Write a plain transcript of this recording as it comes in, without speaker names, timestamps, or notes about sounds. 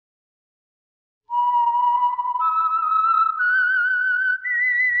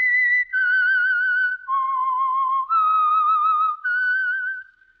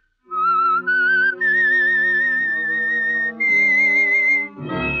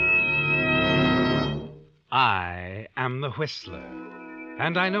I am the Whistler,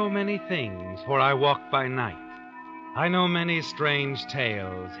 and I know many things, for I walk by night. I know many strange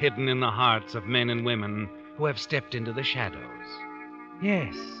tales hidden in the hearts of men and women who have stepped into the shadows.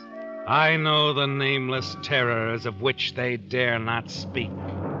 Yes, I know the nameless terrors of which they dare not speak.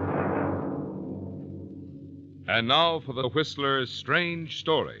 And now for the Whistler's strange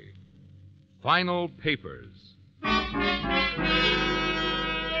story, Final Papers.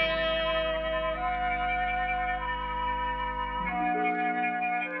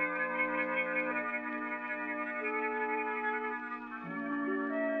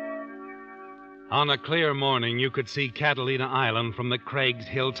 On a clear morning, you could see Catalina Island from the Craig's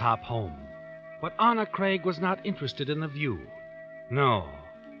hilltop home. But Anna Craig was not interested in the view. No.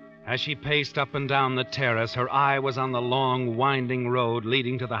 As she paced up and down the terrace, her eye was on the long, winding road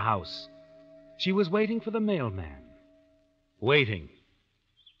leading to the house. She was waiting for the mailman. Waiting.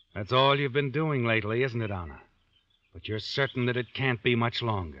 That's all you've been doing lately, isn't it, Anna? But you're certain that it can't be much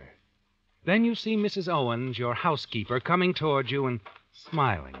longer. Then you see Mrs. Owens, your housekeeper, coming toward you and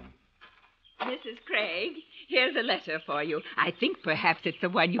smiling. Mrs. Craig, here's a letter for you. I think perhaps it's the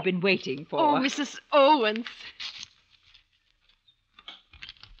one you've been waiting for. Oh, Mrs. Owens.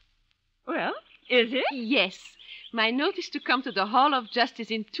 Well, is it? Yes. My notice to come to the Hall of Justice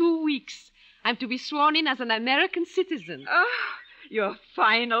in 2 weeks. I'm to be sworn in as an American citizen. Oh, your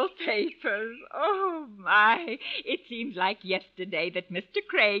final papers. Oh, my. It seems like yesterday that Mr.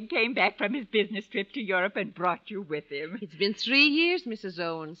 Craig came back from his business trip to Europe and brought you with him. It's been 3 years, Mrs.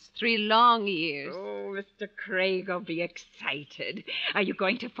 Owens. 3 long years. Oh, Mr. Craig will be excited. Are you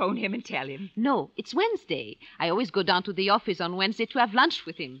going to phone him and tell him? No, it's Wednesday. I always go down to the office on Wednesday to have lunch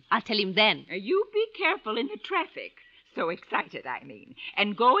with him. I'll tell him then. You be careful in the traffic. So excited, I mean.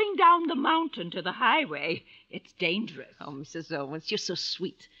 And going down the mountain to the highway, it's dangerous. Oh, Mrs. Owens, you're so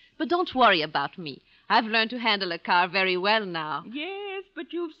sweet. But don't worry about me. I've learned to handle a car very well now. Yes,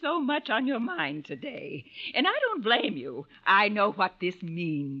 but you've so much on your mind today. And I don't blame you. I know what this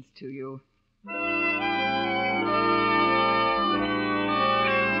means to you.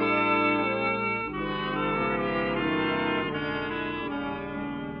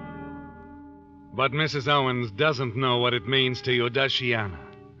 But Mrs. Owens doesn't know what it means to you, does she, Anna?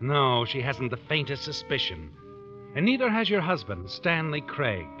 No, she hasn't the faintest suspicion. And neither has your husband, Stanley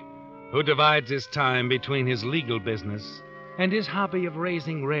Craig, who divides his time between his legal business and his hobby of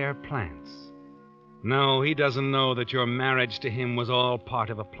raising rare plants. No, he doesn't know that your marriage to him was all part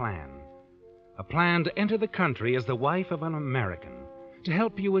of a plan to enter the country as the wife of an American, to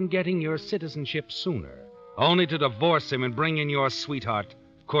help you in getting your citizenship sooner, only to divorce him and bring in your sweetheart,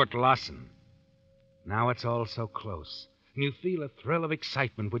 Kurt Lassen. Now it's all so close, and you feel a thrill of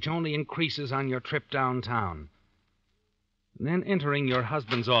excitement which only increases on your trip downtown. And then, entering your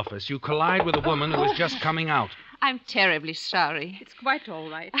husband's office, you collide with a woman who is just coming out. I'm terribly sorry. It's quite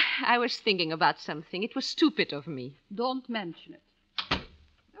all right. I was thinking about something. It was stupid of me. Don't mention it.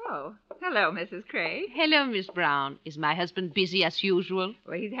 Oh, hello, Mrs. Craig. Hello, Miss Brown. Is my husband busy as usual?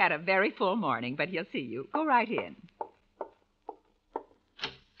 Well, he's had a very full morning, but he'll see you. Go right in.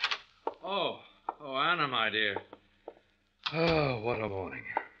 Oh, Anna, my dear. Oh, what a morning.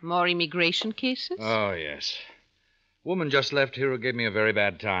 More immigration cases? Oh, yes. Woman just left here who gave me a very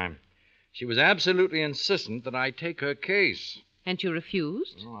bad time. She was absolutely insistent that I take her case. And you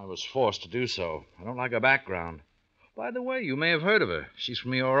refused? Oh, I was forced to do so. I don't like her background. By the way, you may have heard of her. She's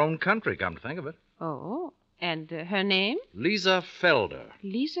from your own country, come to think of it. Oh, and her name? Lisa Felder.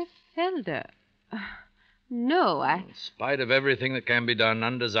 Lisa Felder. No, In spite of everything that can be done,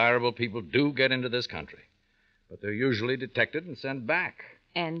 undesirable people do get into this country. But they're usually detected and sent back.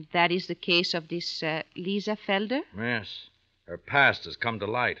 And that is the case of this Lisa Felder? Yes. Her past has come to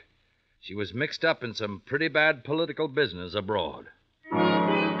light. She was mixed up in some pretty bad political business abroad.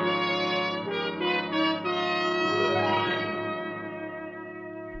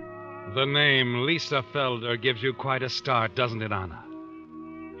 The name Lisa Felder gives you quite a start, doesn't it, Anna?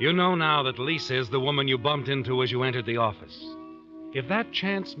 You know now that Lisa is the woman you bumped into as you entered the office. If that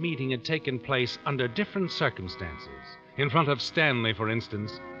chance meeting had taken place under different circumstances, in front of Stanley, for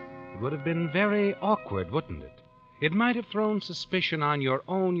instance, it would have been very awkward, wouldn't it? It might have thrown suspicion on your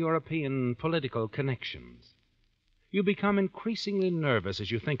own European political connections. You become increasingly nervous as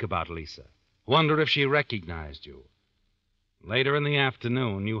you think about Lisa. Wonder if she recognized you. Later in the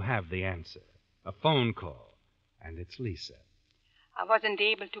afternoon, you have the answer. A phone call, and it's Lisa. I wasn't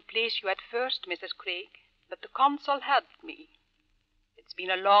able to place you at first, Mrs. Craig, but the consul helped me. It's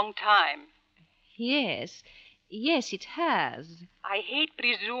been a long time. Yes, it has. I hate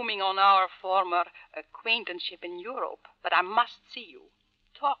presuming on our former acquaintanceship in Europe, but I must see you,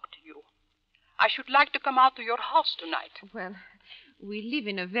 talk to you. I should like to come out to your house tonight. Well, we live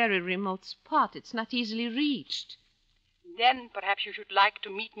in a very remote spot. It's not easily reached. Then perhaps you should like to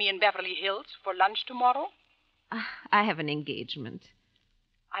meet me in Beverly Hills for lunch tomorrow? I have an engagement.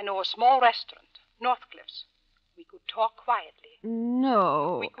 I know a small restaurant, Northcliffe's. We could talk quietly.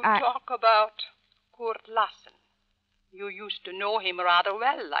 No, We could talk about Kurt Lassen. You used to know him rather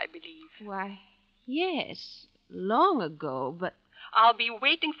well, I believe. Why, yes, long ago, but... I'll be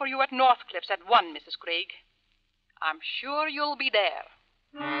waiting for you at Northcliffe's at 1, Mrs. Craig. I'm sure you'll be there.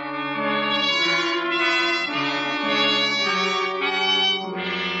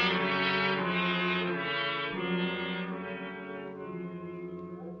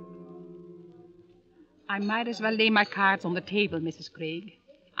 I might as well lay my cards on the table, Mrs. Craig.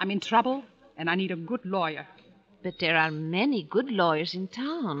 I'm in trouble, and I need a good lawyer. But there are many good lawyers in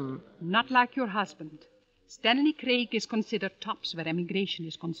town. Not like your husband. Stanley Craig is considered tops where immigration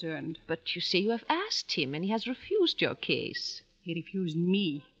is concerned. But you say you have asked him, and he has refused your case. He refused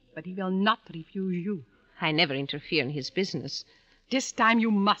me, but he will not refuse you. I never interfere in his business. This time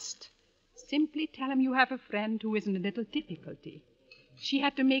you must. Simply tell him you have a friend who is in a little difficulty. She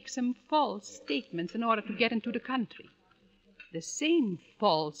had to make some false statements in order to get into the country. The same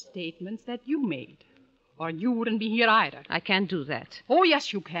false statements that you made. Or you wouldn't be here either. I can't do that. Oh,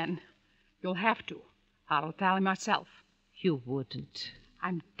 yes, you can. You'll have to. I'll tell him myself. You wouldn't.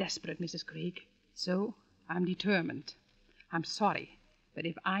 I'm desperate, Mrs. Craig. So I'm determined. I'm sorry, but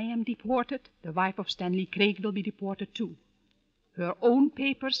if I am deported, the wife of Stanley Craig will be deported too. Her own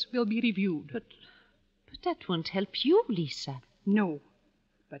papers will be reviewed. But that won't help you, Lisa. No,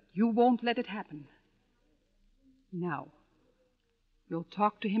 but you won't let it happen. Now, you'll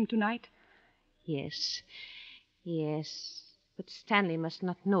talk to him tonight? Yes. But Stanley must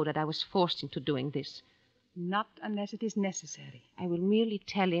not know that I was forced into doing this. Not unless it is necessary. I will merely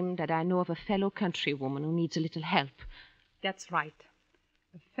tell him that I know of a fellow countrywoman who needs a little help. That's right.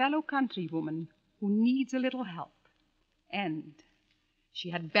 A fellow countrywoman who needs a little help. And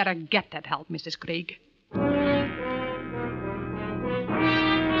she had better get that help, Mrs. Craig.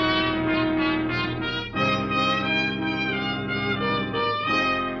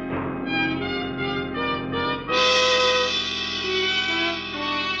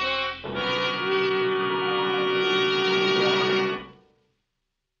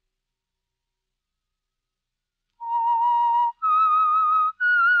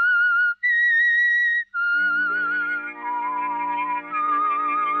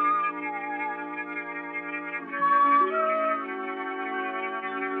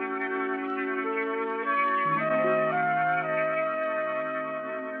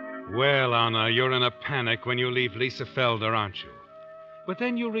 Well, Anna, you're in a panic when you leave Lisa Felder, aren't you? But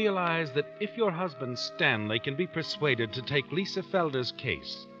then you realize that if your husband Stanley can be persuaded to take Lisa Felder's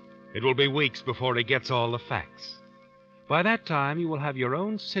case, it will be weeks before he gets all the facts. By that time, you will have your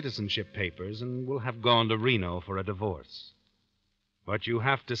own citizenship papers and will have gone to Reno for a divorce. But you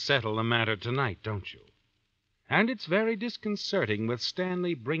have to settle the matter tonight, don't you? And it's very disconcerting with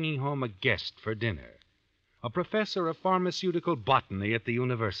Stanley bringing home a guest for dinner, a professor of pharmaceutical botany at the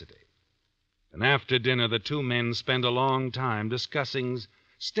university. And after dinner, the two men spend a long time discussing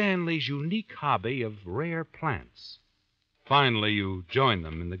Stanley's unique hobby of rare plants. Finally, you join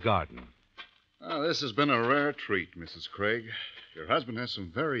them in the garden. Oh, this has been a rare treat, Mrs. Craig. Your husband has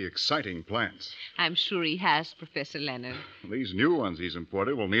some very exciting plants. I'm sure he has, Professor Leonard. These new ones he's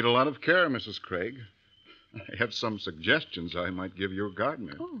imported will need a lot of care, Mrs. Craig. I have some suggestions I might give your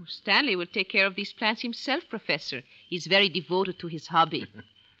gardener. Oh, Stanley will take care of these plants himself, Professor. He's very devoted to his hobby.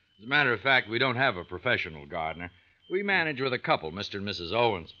 As a matter of fact, we don't have a professional gardener. We manage with a couple, Mr. and Mrs.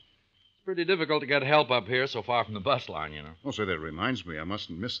 Owens. It's pretty difficult to get help up here so far from the bus line, you know. Oh, say, that reminds me. I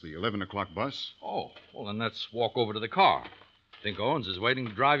mustn't miss the 11 o'clock bus. Oh, well, then let's walk over to the car. I think Owens is waiting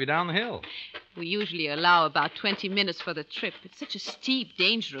to drive you down the hill. We usually allow about 20 minutes for the trip. It's such a steep,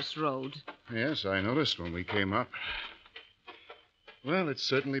 dangerous road. Yes, I noticed when we came up. Well, it's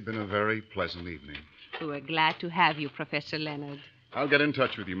certainly been a very pleasant evening. We're glad to have you, Professor Leonard. I'll get in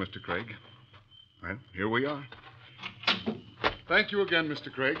touch with you, Mr. Craig. Well, here we are. Thank you again,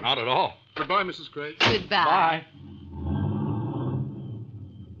 Mr. Craig. Not at all. Goodbye, Mrs. Craig. Goodbye. Bye.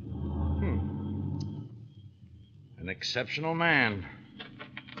 An exceptional man.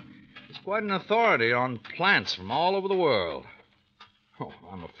 He's quite an authority on plants from all over the world. Oh,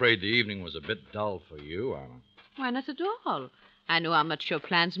 I'm afraid the evening was a bit dull for you, Anna. Why, not at all. I know how much your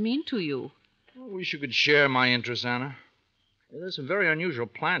plans mean to you. I wish you could share my interest, Anna. There's some very unusual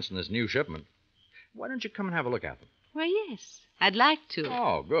plants in this new shipment. Why don't you come and have a look at them? Why, yes. I'd like to.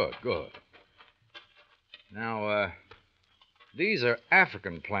 Oh, good. Now, these are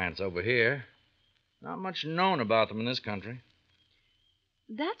African plants over here. Not much known about them in this country.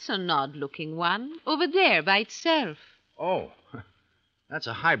 That's an odd-looking one, over there by itself. Oh, that's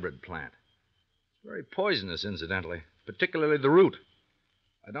a hybrid plant. It's very poisonous, incidentally, particularly the root.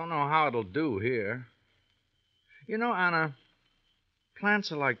 I don't know how it'll do here. You know, Anna,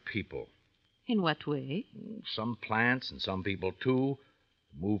 plants are like people. In what way? Some plants, and some people, too,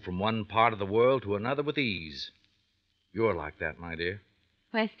 move from one part of the world to another with ease. You're like that, my dear.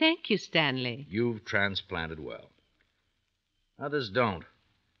 Why, thank you, Stanley. You've transplanted well. Others don't.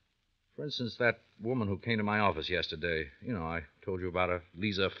 For instance, that woman who came to my office yesterday. You know, I told you about her,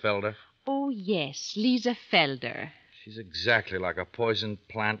 Lisa Felder. Oh, yes, Lisa Felder. She's exactly like a poisoned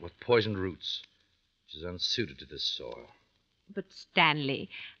plant with poisoned roots. She's unsuited to this soil. But, Stanley,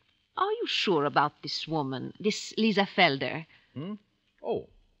 are you sure about this woman, this Lisa Felder? Oh,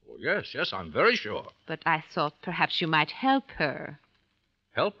 well, yes, I'm very sure. But I thought perhaps you might help her.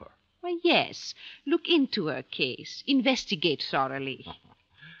 Help her? Why, yes. Look into her case. Investigate thoroughly.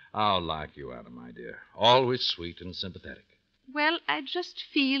 I'll like you, Anna, my dear. Always sweet and sympathetic. Well, I just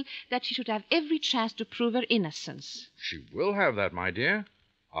feel that she should have every chance to prove her innocence. She will have that, my dear.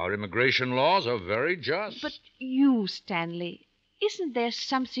 Our immigration laws are very just. But you, Stanley, isn't there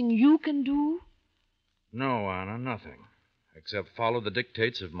something you can do? No, Anna, nothing. Except follow the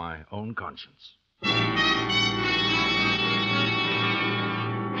dictates of my own conscience.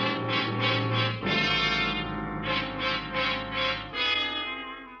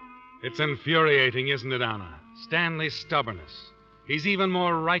 It's infuriating, isn't it, Anna? Stanley's stubbornness. He's even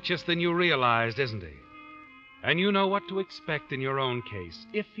more righteous than you realized, isn't he? And you know what to expect in your own case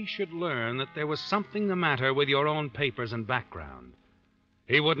if he should learn that there was something the matter with your own papers and background.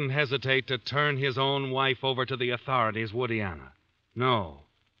 He wouldn't hesitate to turn his own wife over to the authorities, would he, Anna? No.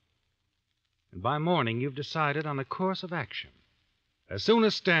 And by morning, you've decided on a course of action. As soon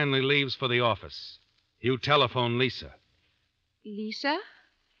as Stanley leaves for the office, you telephone Lisa. Lisa?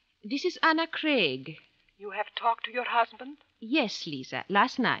 This is Anna Craig. You have talked to your husband? Yes, Lisa,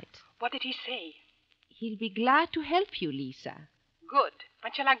 last night. What did he say? He'll be glad to help you, Lisa. Good.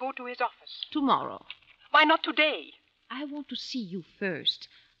 When shall I go to his office? Tomorrow. Why not today? I want to see you first.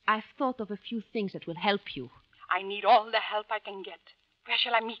 I've thought of a few things that will help you. I need all the help I can get. Where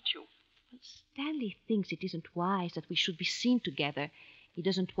shall I meet you? Well, Stanley thinks it isn't wise that we should be seen together. He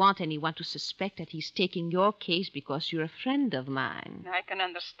doesn't want anyone to suspect that he's taking your case because you're a friend of mine. I can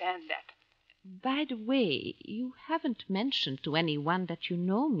understand that. By the way, you haven't mentioned to anyone that you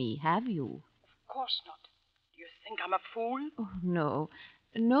know me, have you? Of course not. Do you think I'm a fool? Oh, no.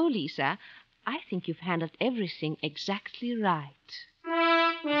 No, Lisa. I think you've handled everything exactly right.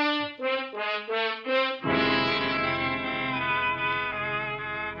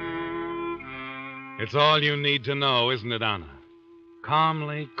 It's all you need to know, isn't it, Anna?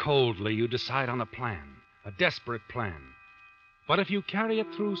 Calmly, coldly, you decide on a plan, a desperate plan. But if you carry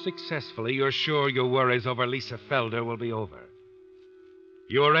it through successfully, you're sure your worries over Lisa Felder will be over.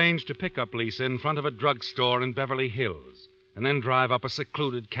 You arrange to pick up Lisa in front of a drugstore in Beverly Hills and then drive up a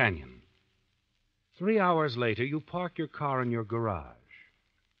secluded canyon. 3 hours later, you park your car in your garage.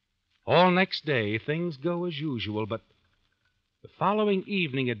 All next day, things go as usual, but the following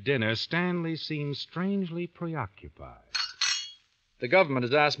evening at dinner, Stanley seems strangely preoccupied. The government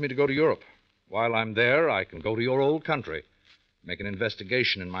has asked me to go to Europe. While I'm there, I can go to your old country, make an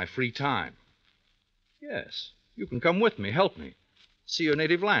investigation in my free time. Yes, you can come with me, help me, see your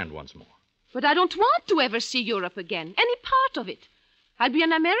native land once more. But I don't want to ever see Europe again, any part of it. I'll be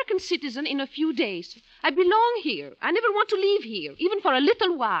an American citizen in a few days. I belong here. I never want to leave here, even for a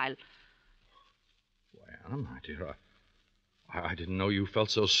little while. Why, Anna, my dear, I didn't know you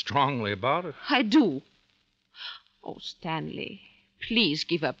felt so strongly about it. I do. Oh, Stanley, please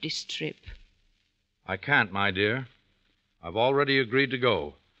give up this trip. I can't, my dear. I've already agreed to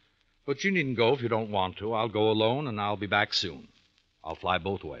go. But you needn't go if you don't want to. I'll go alone, and I'll be back soon. I'll fly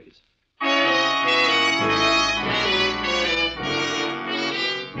both ways.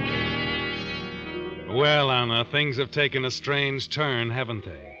 Well, Anna, things have taken a strange turn, haven't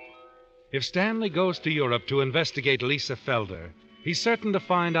they? If Stanley goes to Europe to investigate Lisa Felder, he's certain to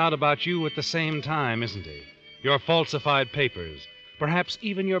find out about you at the same time, isn't he? Your falsified papers, perhaps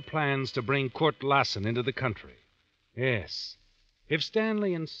even your plans to bring Kurt Lassen into the country. Yes, if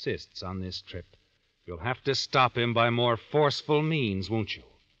Stanley insists on this trip, you'll have to stop him by more forceful means, won't you?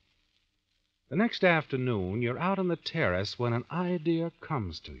 The next afternoon, you're out on the terrace when an idea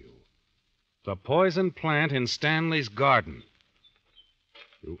comes to you. The poison plant in Stanley's garden.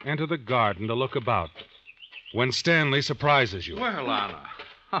 You enter the garden to look about when Stanley surprises you. Well,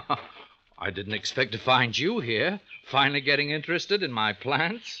 Anna, I didn't expect to find you here, finally getting interested in my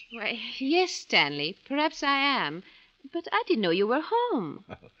plants. Why, yes, Stanley. Perhaps I am. But I didn't know you were home.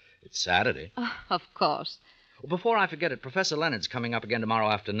 It's Saturday. Oh, of course. Before I forget it, Professor Leonard's coming up again tomorrow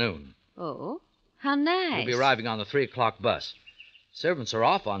afternoon. Oh, how nice. He'll be arriving on the 3:00 bus. Servants are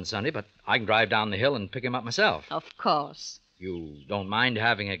off on Sunday, but I can drive down the hill and pick him up myself. Of course. You don't mind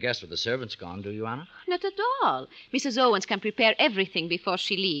having a guest with the servants gone, do you, Anna? Not at all. Mrs. Owens can prepare everything before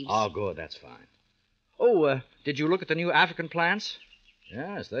she leaves. Oh, good. That's fine. Oh, did you look at the new African plants?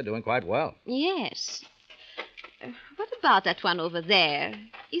 Yes, they're doing quite well. Yes. What about that one over there?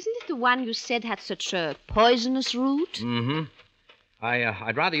 Isn't it the one you said had such a poisonous root? Mm-hmm.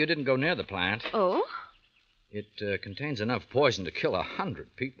 I'd rather you didn't go near the plant. Oh? It contains enough poison to kill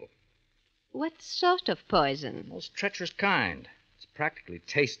 100 people. What sort of poison? Most treacherous kind. It's practically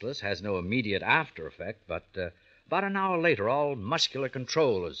tasteless, has no immediate after effect, but about an hour later, all muscular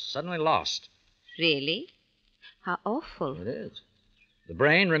control is suddenly lost. Really? How awful. It is. The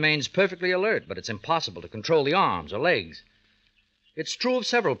brain remains perfectly alert, but it's impossible to control the arms or legs. It's true of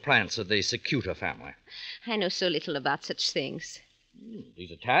several plants of the Cicuta family. I know so little about such things.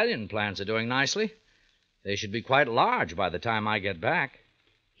 These Italian plants are doing nicely. They should be quite large by the time I get back.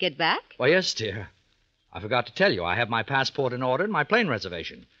 Get back? Why, yes, dear. I forgot to tell you, I have my passport in order and my plane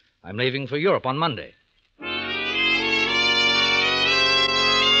reservation. I'm leaving for Europe on Monday.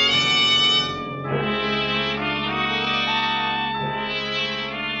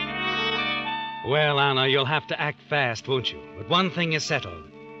 Well, Anna, you'll have to act fast, won't you? But one thing is settled.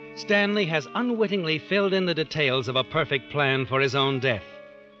 Stanley has unwittingly filled in the details of a perfect plan for his own death.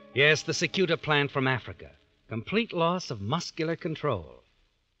 Yes, the Cicuta plant from Africa. Complete loss of muscular control.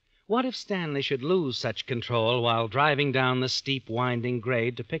 What if Stanley should lose such control while driving down the steep, winding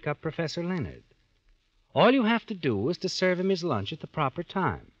grade to pick up Professor Leonard? All you have to do is to serve him his lunch at the proper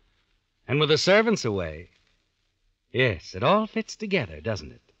time. And with the servants away... Yes, it all fits together,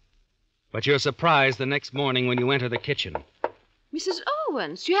 doesn't it? But you're surprised the next morning when you enter the kitchen. Mrs.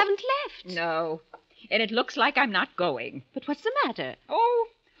 Owens, you haven't left. No. And it looks like I'm not going. But what's the matter? Oh,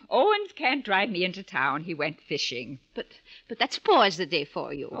 Owens can't drive me into town. He went fishing. But that spoils the day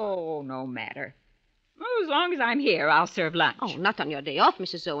for you. Oh, no matter. Oh, as long as I'm here, I'll serve lunch. Oh, not on your day off,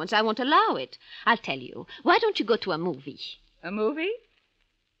 Mrs. Owens. I won't allow it. I'll tell you. Why don't you go to a movie? A movie?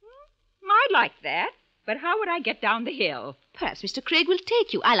 I'd like that. But how would I get down the hill? Perhaps Mr. Craig will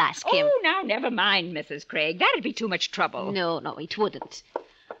take you. I'll ask him. Oh, now, never mind, Mrs. Craig. That'd be too much trouble. No, it wouldn't.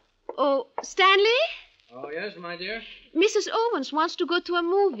 Oh, Stanley? Oh, yes, my dear? Mrs. Owens wants to go to a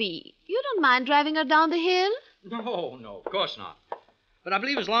movie. You don't mind driving her down the hill? No, of course not. But I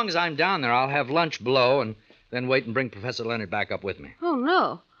believe as long as I'm down there, I'll have lunch below and then wait and bring Professor Leonard back up with me. Oh,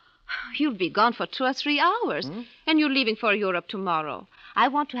 no. You'll be gone for 2 or 3 hours. And you're leaving for Europe tomorrow. I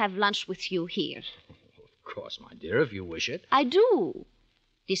want to have lunch with you here. Of course, my dear, if you wish it. I do.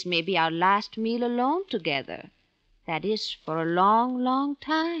 This may be our last meal alone together. That is, for a long, long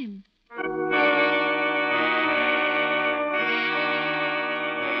time.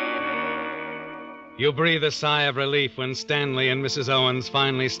 You breathe a sigh of relief when Stanley and Mrs. Owens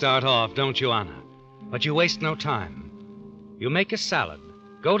finally start off, don't you, Anna? But you waste no time. You make a salad,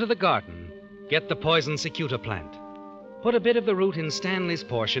 go to the garden, get the poison Cicuta plant. Put a bit of the root in Stanley's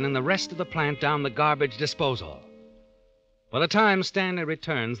portion and the rest of the plant down the garbage disposal. By the time Stanley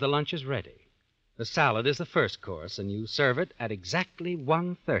returns, the lunch is ready. The salad is the first course, and you serve it at exactly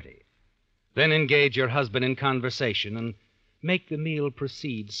 1:30. Then engage your husband in conversation and make the meal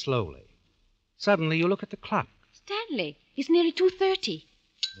proceed slowly. Suddenly, you look at the clock. Stanley, it's nearly 2:30.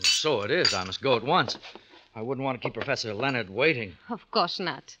 So it is. I must go at once. I wouldn't want to keep Professor Leonard waiting. Of course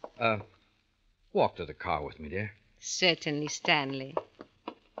not. Walk to the car with me, dear. Certainly, Stanley.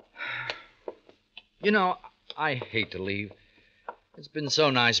 You know, I hate to leave. It's been so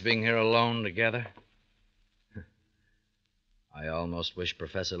nice being here alone together. I almost wish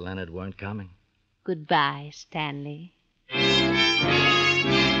Professor Leonard weren't coming. Goodbye, Stanley.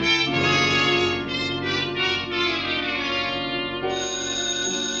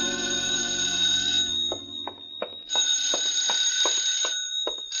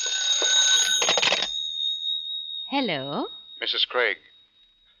 Hello. Mrs. Craig,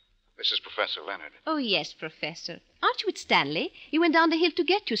 this is Professor Leonard. Oh, yes, Professor. Aren't you with Stanley? He went down the hill to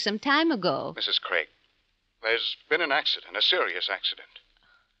get you some time ago. Mrs. Craig, there's been an accident, a serious accident.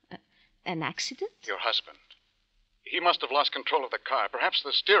 An accident? Your husband. He must have lost control of the car. Perhaps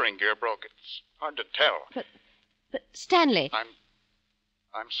the steering gear broke. It's hard to tell. But Stanley...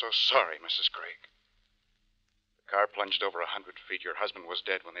 I'm so sorry, Mrs. Craig. The car plunged over 100 feet. Your husband was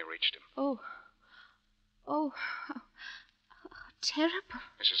dead when they reached him. Oh, how terrible.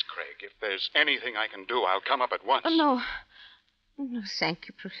 Mrs. Craig, if there's anything I can do, I'll come up at once. Oh, no. No, thank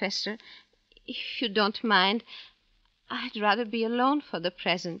you, Professor. If you don't mind, I'd rather be alone for the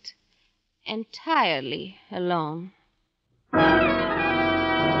present. Entirely alone.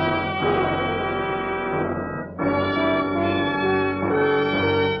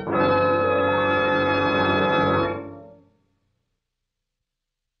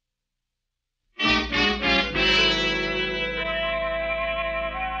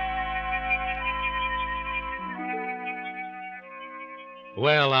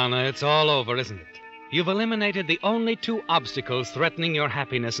 Well, Anna, it's all over, isn't it? You've eliminated the only two obstacles threatening your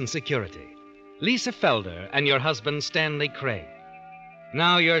happiness and security. Lisa Felder and your husband, Stanley Craig.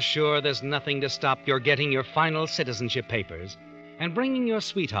 Now you're sure there's nothing to stop your getting your final citizenship papers and bringing your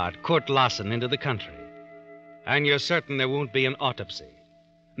sweetheart, Kurt Lawson, into the country. And you're certain there won't be an autopsy.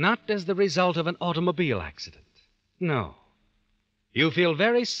 Not as the result of an automobile accident. No. You feel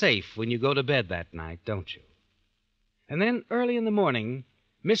very safe when you go to bed that night, don't you? And then, early in the morning,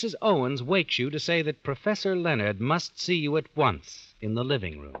 Mrs. Owens wakes you to say that Professor Leonard must see you at once in the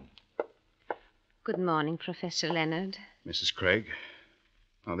living room. Good morning, Professor Leonard. Mrs. Craig,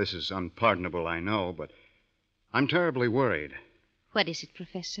 this is unpardonable, I know, but I'm terribly worried. What is it,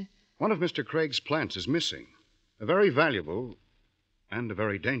 Professor? One of Mr. Craig's plants is missing. A very valuable and a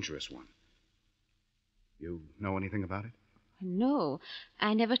very dangerous one. You know anything about it? No,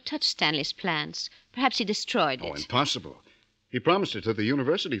 I never touched Stanley's plants. Perhaps he destroyed it. Oh, impossible. He promised it to the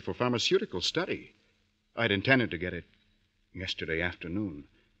University for Pharmaceutical Study. I'd intended to get it yesterday afternoon.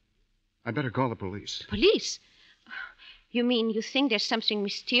 I'd better call the police. Police? You mean you think there's something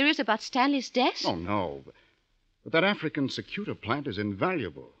mysterious about Stanley's death? Oh, no. But that African cicuta plant is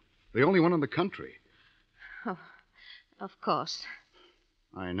invaluable. The only one in the country. Oh, of course.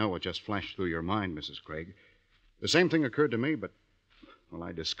 I know what just flashed through your mind, Mrs. Craig. The same thing occurred to me, but,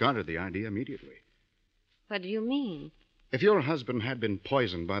 I discarded the idea immediately. What do you mean? If your husband had been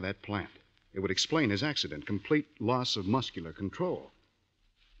poisoned by that plant, it would explain his accident, complete loss of muscular control.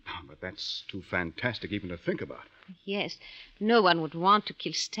 But that's too fantastic even to think about. Yes, no one would want to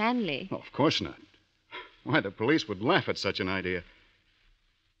kill Stanley. Oh, of course not. Why, the police would laugh at such an idea.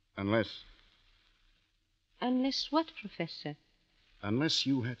 Unless... Unless what, Professor? Unless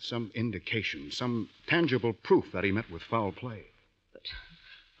you had some indication, some tangible proof that he met with foul play. But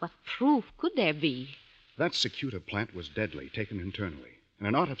what proof could there be? That cicuta plant was deadly, taken internally, and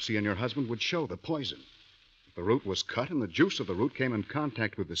an autopsy on your husband would show the poison. If the root was cut and the juice of the root came in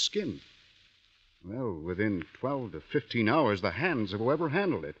contact with the skin, well, within 12 to 15 hours, the hands of whoever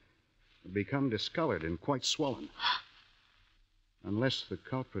handled it would become discolored and quite swollen. Unless the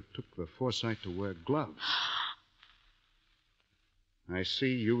culprit took the foresight to wear gloves. I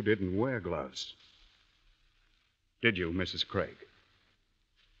see you didn't wear gloves. Did you, Mrs. Craig?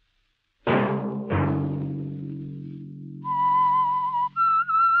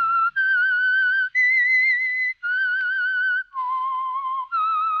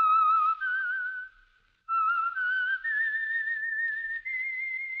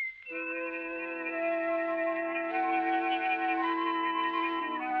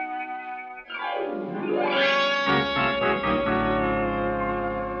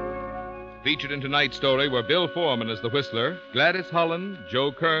 Featured in tonight's story were Bill Foreman as the Whistler, Gladys Holland,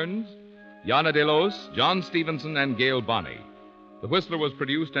 Joe Kearns, Yana Delos, John Stevenson, and Gail Bonney. The Whistler was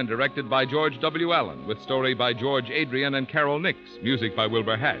produced and directed by George W. Allen, with story by George Adrian and Carol Nix, music by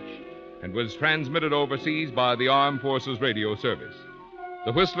Wilbur Hatch, and was transmitted overseas by the Armed Forces Radio Service.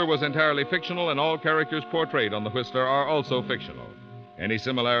 The Whistler was entirely fictional, and all characters portrayed on The Whistler are also fictional. Any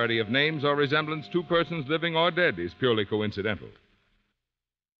similarity of names or resemblance to persons living or dead is purely coincidental.